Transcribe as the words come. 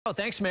Oh,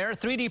 thanks, Mayor.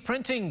 3D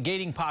printing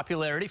gaining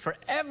popularity for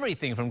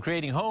everything from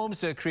creating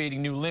homes to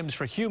creating new limbs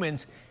for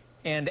humans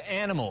and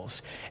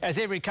animals. As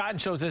Avery Cotton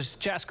shows us,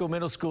 Chasco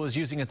Middle School is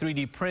using a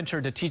 3D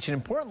printer to teach an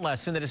important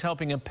lesson that is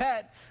helping a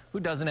pet who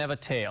doesn't have a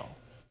tail.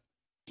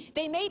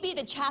 They may be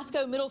the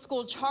Chasco Middle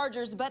School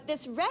Chargers, but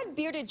this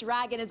red-bearded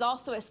dragon is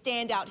also a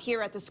standout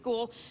here at the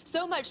school.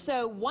 So much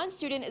so, one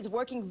student is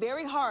working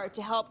very hard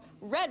to help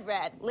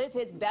Red live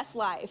his best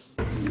life.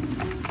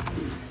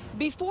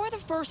 Before the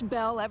first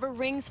bell ever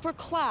rings for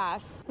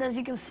class, as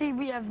you can see,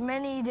 we have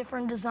many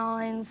different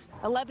designs.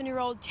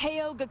 11-year-old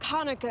Teo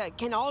Gakanika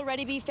can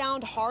already be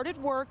found hard at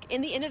work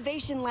in the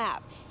Innovation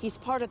Lab. He's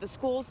part of the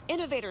school's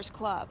Innovators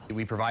Club.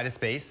 We provide a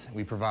space,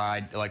 we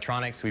provide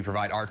electronics, we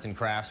provide arts and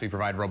crafts, we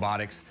provide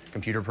robotics,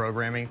 computer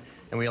programming,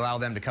 and we allow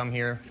them to come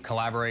here,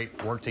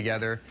 collaborate, work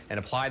together, and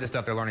apply the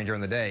stuff they're learning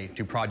during the day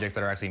to projects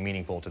that are actually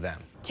meaningful to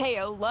them.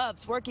 Teo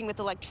loves working with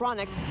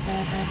electronics,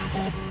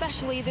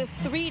 especially the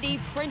 3D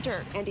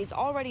printer, and he's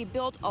already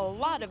built a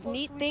lot of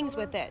neat things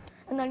with it.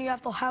 And then you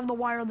have to have the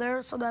wire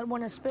there so that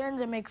when it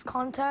spins, it makes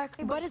contact.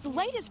 But his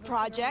latest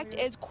project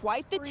is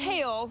quite the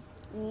tale,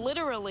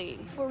 literally.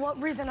 For what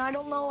reason, I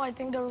don't know. I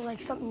think there was like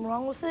something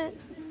wrong with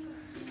it,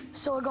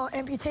 so it got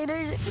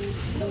amputated.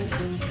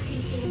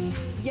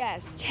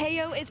 Yes,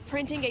 Teo is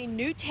printing a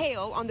new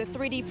tail on the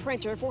 3D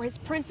printer for his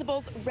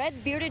principal's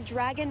red-bearded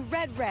dragon,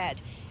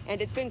 Red,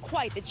 and it's been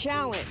quite the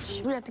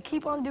challenge. We have to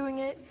keep on doing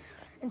it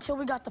until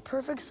we got the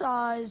perfect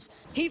size.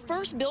 He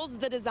first builds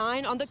the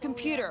design on the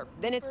computer,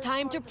 then it's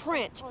time to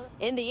print.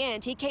 In the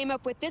end, he came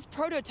up with this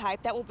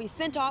prototype that will be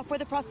sent off for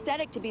the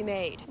prosthetic to be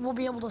made. We'll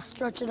be able to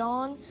stretch it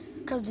on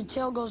because the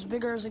tail goes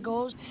bigger as it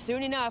goes.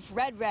 Soon enough,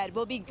 Red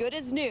will be good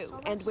as new,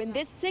 and when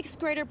this 6th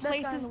grader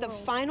places the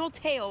final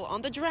tail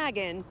on the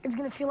dragon, it's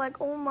gonna feel like,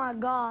 oh my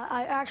God,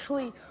 I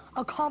actually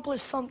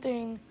accomplished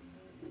something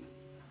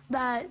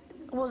that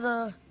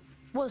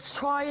was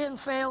try and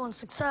fail and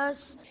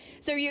success.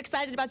 So are you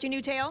excited about your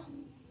new tail?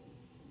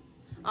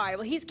 All right,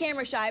 well, he's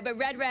camera shy, but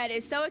Red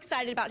is so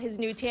excited about his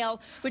new tail,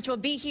 which will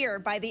be here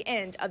by the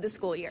end of the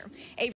school year.